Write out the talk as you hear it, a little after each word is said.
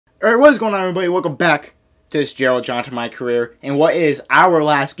Alright, what is going on, everybody? Welcome back to this Gerald Johnson My Career, and what is our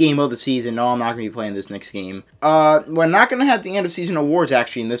last game of the season. No, I'm not going to be playing this next game. We're not going to have the end of season awards,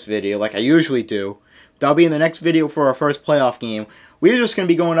 actually, in this video, like I usually do. That'll be in the next video for our first playoff game. We're just going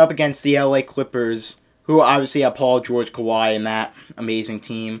to be going up against the LA Clippers, who obviously have Paul George, Kawhi, and that amazing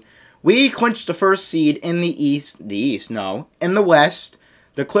team. We clinched the first seed in the East. In the West.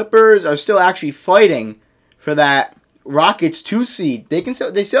 The Clippers are still actually fighting for that Rockets 2 seed. They still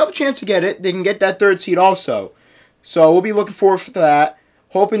have a chance to get it. They can get that 3rd seed also. So we'll be looking forward to that.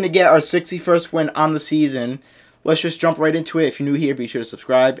 Hoping to get our 61st win on the season. Let's just jump right into it. If you're new here, be sure to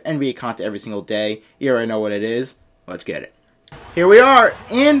subscribe and read content every single day. You already know what it is. Let's get it. Here we are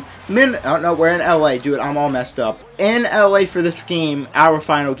in we're in LA, dude. I'm all messed up. In LA for this game, our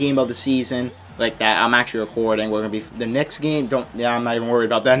final game of the season. Like that, I'm actually recording. We're gonna be the next game. I'm not even worried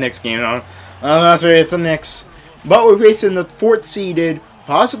about that next game. That's right, it's the Knicks. But we're facing the 4th seeded,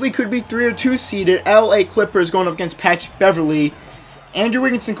 possibly could be 3 or 2 seeded LA Clippers going up against Patrick Beverley. Andrew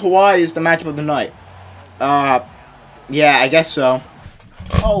Wiggins and Kawhi is the matchup of the night. Yeah, I guess so.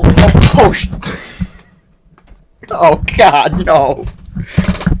 Oh, God, no.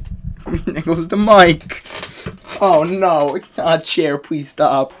 There goes the mic. Oh, no. Chair, please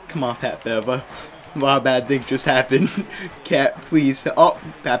stop. Come on, Pat Bev. A lot of bad things just happened. Cat, please. Oh,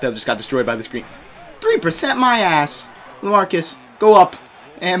 Pat Bev just got destroyed by the screen. 3% my ass. LaMarcus, go up.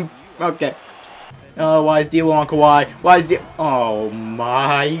 And, okay. Why is D'Lo on Kawhi? Oh,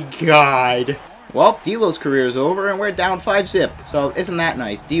 my God. Well, D'Lo's career is over, and we're down 5-zip. So, isn't that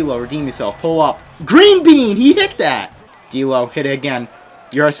nice? D'Lo, redeem yourself. Pull up. Green bean! He hit that! D'Lo, hit it again.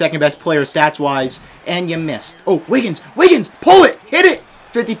 You're our 2nd best player stats-wise, and you missed. Oh, Wiggins! Wiggins! Pull it! Hit it!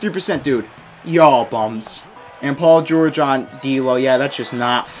 53%, dude. Y'all bums. And Paul George on D'Lo. Yeah, that's just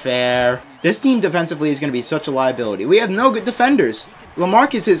not fair. This team defensively is going to be such a liability. We have no good defenders.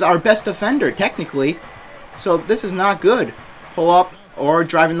 LaMarcus is our best defender, technically. So, this is not good. Pull up. Or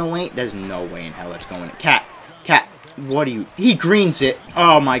driving the lane. There's no way in hell that's going in. Cat, what do you... He greens it.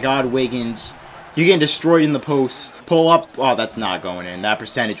 Oh my God, Wiggins. You're getting destroyed in the post. Pull up. Oh, that's not going in. That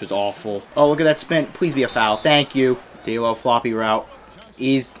percentage was awful. Oh, look at that spin. Please be a foul. Thank you. D'Lo floppy route.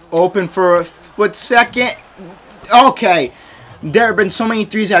 He's open for a split second. Okay. There have been so many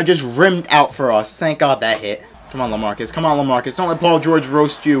threes that have just rimmed out for us. Thank God that hit. Come on, LaMarcus. Come on, LaMarcus. Don't let Paul George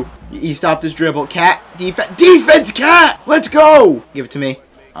roast you. He stopped his dribble. Cat. Defense, Cat. Let's go. Give it to me.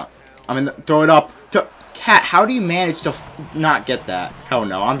 Throw it up. Cat, how do you manage to not get that? Hell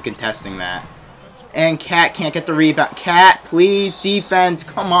no. I'm contesting that. And Cat can't get the rebound. Cat, please. Defense.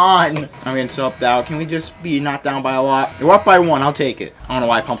 Come on. I'm getting subbed out. Can we just be not down by a lot? We're up by 1. I'll take it. I don't know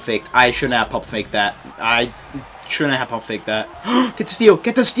why I pump faked. I shouldn't have pump faked that. Shouldn't have pump fake that. Get the steal.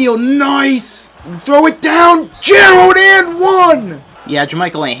 Get the steal. Nice. Throw it down. Gerald and 1. Yeah,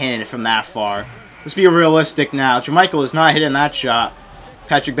 Jermichael ain't hitting it from that far. Let's be realistic now. Jermichael is not hitting that shot.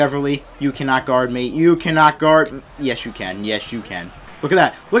 Patrick Beverley, you cannot guard me. You cannot guard. Yes, you can. Yes, you can. Look at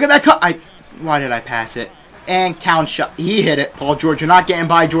that. Look at that cut. Why did I pass it? And count shot. He hit it. Paul George, you're not getting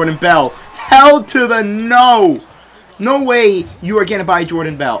by Jordan Bell. Hell to the no. No way you are getting by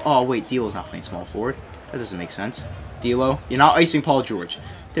Jordan Bell. Oh, wait. D'Lo's not playing small forward. That doesn't make sense. D'Lo, you're not icing Paul George.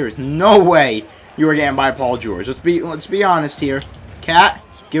 There is no way you are getting by Paul George. Let's be honest here. Cat,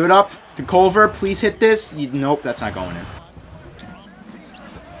 give it up to Culver. Please hit this. Nope, that's not going in.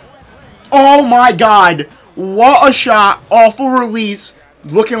 Oh my God. What a shot. Awful release.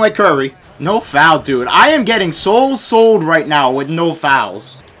 Looking like Curry. No foul, dude. I am getting sold right now with no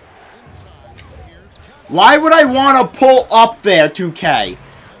fouls. Why would I want to pull up there, 2K?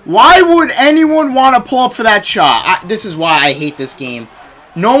 Why would anyone want to pull up for that shot? This is why I hate this game.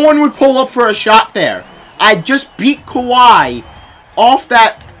 No one would pull up for a shot there. I just beat Kawhi off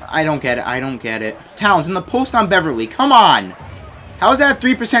that. I don't get it. I don't get it. Towns in the post on Beverly. Come on. How is that a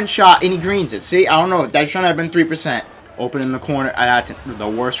 3% shot and he greens it? See, I don't know. That shouldn't have been 3%. Open in the corner. That's the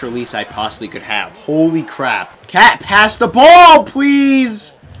worst release I possibly could have. Holy crap. Cat, pass the ball,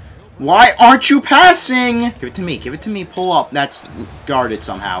 please. Why aren't you passing? Give it to me. Give it to me. Pull up. That's guarded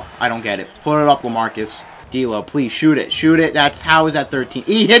somehow. I don't get it. Pull it up, LaMarcus. D'Lo, please shoot it. Shoot it. How is that 13?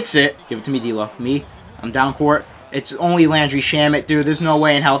 He hits it. Give it to me, D'Lo. Me. I'm down court. It's only Landry Shamet, dude. There's no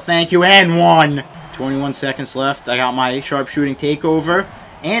way in hell. Thank you. And 1. 21 seconds left. I got my sharpshooting takeover.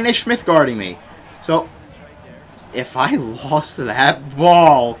 And Ish Smith guarding me. So, if I lost that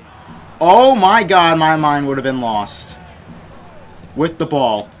ball, oh my God, my mind would have been lost. With the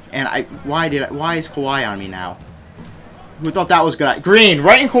ball. And why is Kawhi on me now? Who thought that was good? Green,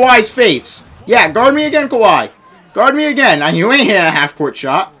 right in Kawhi's face. Yeah, guard me again, Kawhi. Guard me again. Now, you ain't hitting a half-court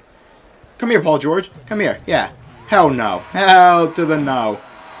shot. Come here, Paul George. Come here. Yeah. Hell no. Hell to the no.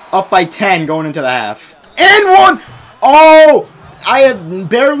 Up by 10 going into the half. And one! Oh! I have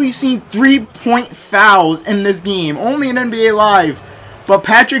barely seen 3-point fouls in this game. Only in NBA Live. But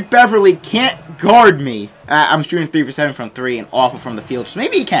Patrick Beverley can't guard me. I'm shooting 3 for 7 from 3 and awful from the field. So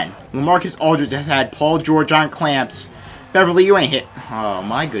maybe he can. LaMarcus Aldridge has had Paul George on clamps. Beverley, you ain't hit. Oh,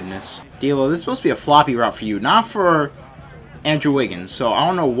 my goodness. D'Lo, this is supposed to be a floppy route for you. Not for Andrew Wiggins. So I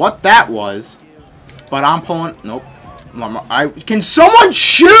don't know what that was. But I'm pulling... Nope. Can someone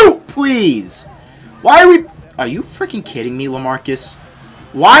shoot, please? Why are we... Are you freaking kidding me, LaMarcus?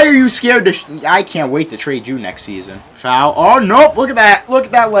 Why are you scared to... I can't wait to trade you next season. Foul. Oh, nope. Look at that. Look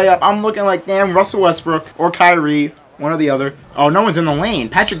at that layup. I'm looking like damn Russell Westbrook or Kyrie. One or the other. Oh, no one's in the lane.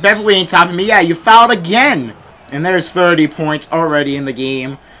 Patrick Beverley ain't stopping me. Yeah, you fouled again. And there's 30 points already in the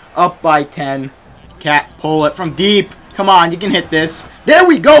game. Up by 10. Cat, pull it from deep. Come on, you can hit this. There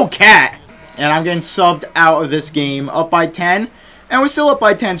we go, Cat. And I'm getting subbed out of this game. Up by 10. And we're still up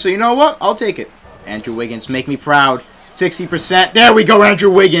by 10. So you know what? I'll take it. Andrew Wiggins, make me proud. 60%. There we go,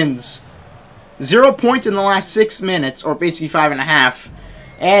 Andrew Wiggins. 0 points in the last 6 minutes, or basically 5.5.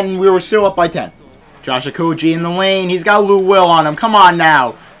 And we were still up by 10. Josh Okogie in the lane. He's got Lou Will on him. Come on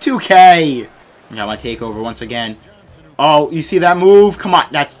now. 2K. Got my takeover once again. Oh, you see that move? Come on.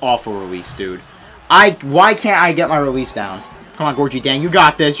 That's awful release, dude. Why can't I get my release down? Come on, Gorgie Dang. You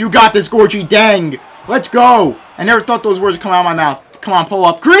got this. You got this, Gorgie Dang. Let's go. I never thought those words would come out of my mouth. Come on, pull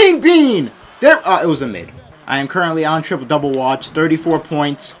up. Green Bean. There. It was a mid. I am currently on triple-double watch. 34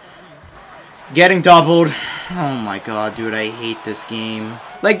 points. Getting doubled. Oh my god, dude. I hate this game.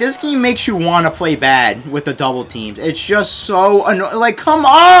 Like, this game makes you want to play bad with the double teams. It's just so annoying. Like, come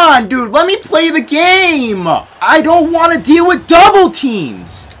on, dude. Let me play the game. I don't want to deal with double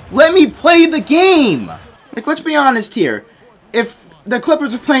teams. Let me play the game. Like, let's be honest here. If the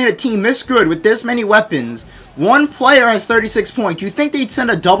Clippers are playing a team this good with this many weapons, one player has 36 points, you think they'd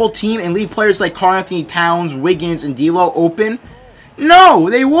send a double team and leave players like Karl-Anthony Towns, Wiggins, and D'Lo open? No,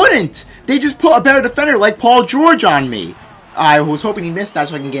 they wouldn't. They just put a better defender like Paul George on me. I was hoping he missed that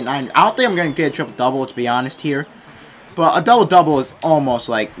so I can get 9. I don't think I'm going to get a triple-double, to be honest here. But a double-double is almost,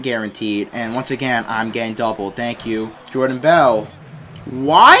 like, guaranteed. And once again, I'm getting doubled. Thank you, Jordan Bell.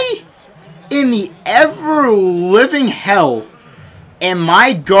 Why in the ever-living hell am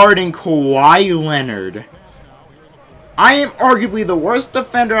I guarding Kawhi Leonard? I am arguably the worst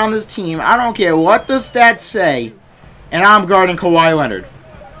defender on this team. I don't care what the stats say. And I'm guarding Kawhi Leonard.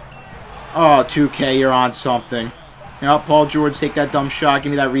 Oh, 2K, you're on something. Yep, Paul George, take that dumb shot.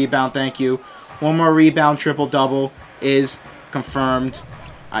 Give me that rebound, thank you. One more rebound, triple-double is confirmed.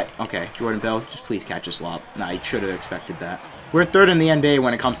 Okay, Jordan Bell, just please catch a slop. Nah, you should have expected that. We're third in the NBA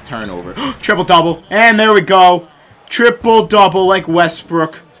when it comes to turnover. Triple-double, and there we go. Triple-double like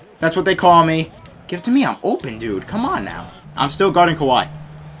Westbrook. That's what they call me. Give it to me, I'm open, dude. Come on now. I'm still guarding Kawhi.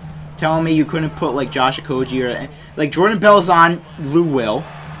 Telling me you couldn't put, like, Josh Okogie or... Like, Jordan Bell's on Lou Will.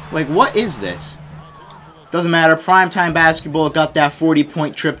 Like, what is this? Doesn't matter. Primetime basketball got that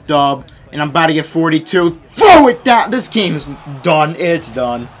 40-point trip dub. And I'm about to get 42. Throw it down. This game is done. It's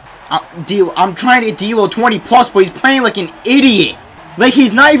done. I'm trying to get D'Lo 20+, but he's playing like an idiot. Like,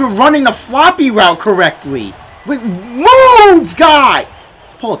 he's not even running the floppy route correctly. Like, move, guy!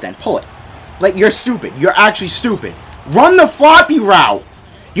 Pull it then. Pull it. Like, you're stupid. You're actually stupid. Run the floppy route.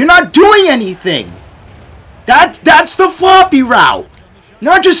 You're not doing anything. That's the floppy route.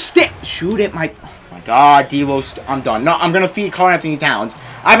 Not just shoot it, my... Oh my god, D'Lo, I'm done. No, I'm going to feed Karl-Anthony Towns.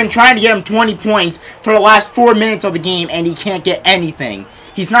 I've been trying to get him 20 points for the last 4 minutes of the game, and he can't get anything.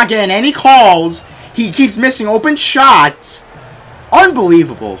 He's not getting any calls. He keeps missing open shots.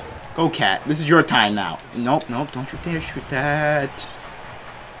 Unbelievable. Go, Cat. This is your time now. Nope, nope, don't you dare shoot that.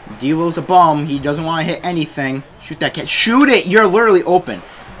 D'Lo's a bum. He doesn't want to hit anything. Shoot that, Cat. Shoot it. You're literally open.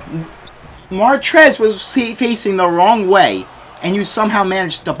 Martrez was facing the wrong way, and you somehow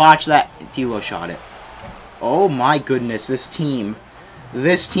managed to botch that. D'Lo shot it. Oh my goodness, this team.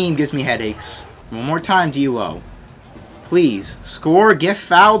 This team gives me headaches. One more time, D'Lo. Please, score, get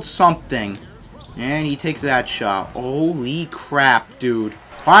fouled, something. And he takes that shot. Holy crap, dude.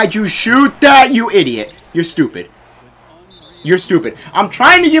 Why'd you shoot that, you idiot? You're stupid. You're stupid. I'm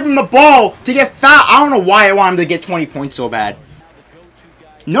trying to give him the ball to get fouled. I don't know why I want him to get 20 points so bad.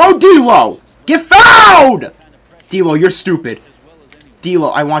 No, D'Lo! Get fouled! D'Lo, you're stupid. D'Lo,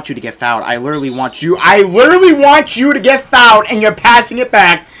 I want you to get fouled. I literally want you to get fouled, and you're passing it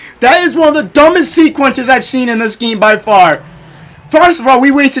back. That is one of the dumbest sequences I've seen in this game by far. First of all, we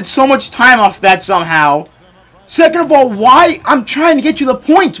wasted so much time off that somehow. Second of all, why? I'm trying to get you the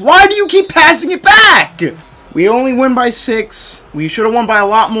points. Why do you keep passing it back? We only win by 6. We should have won by a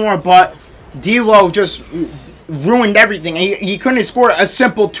lot more, but D'Lo just ruined everything. He couldn't have scored a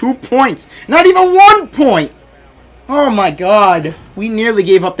simple 2 points. Not even 1 point. Oh my god. We nearly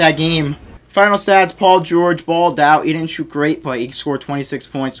gave up that game. Final stats, Paul George balled out. He didn't shoot great, but he scored 26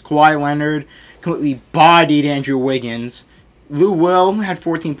 points. Kawhi Leonard completely bodied Andrew Wiggins. Lou Will had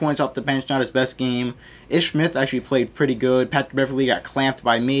 14 points off the bench, not his best game. Ish Smith actually played pretty good. Patrick Beverley got clamped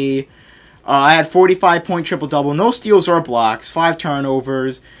by me. I had 45-point triple-double. No steals or blocks. 5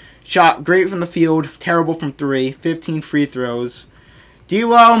 turnovers. Shot great from the field. Terrible from 3. 15 free throws.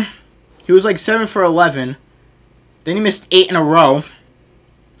 D'Lo, he was like 7 for 11. Then he missed 8 in a row.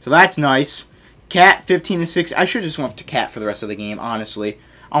 So that's nice. Cat, 15 and 6. I should have just went to Cat for the rest of the game, honestly.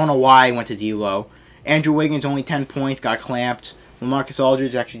 I don't know why I went to D'Lo. Andrew Wiggins, only 10 points. Got clamped. LaMarcus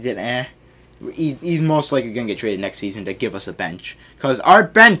Aldridge actually did He's most likely going to get traded next season to give us a bench. Because our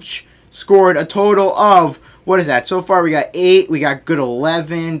bench scored a total of, what is that? So far we got 8, we got good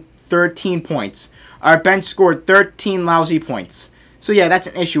 11, 13 points. Our bench scored 13 lousy points. So yeah, that's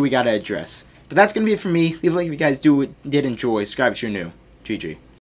an issue we got to address. But that's going to be it for me. Leave a like if you guys did enjoy. Subscribe if you're new. GG.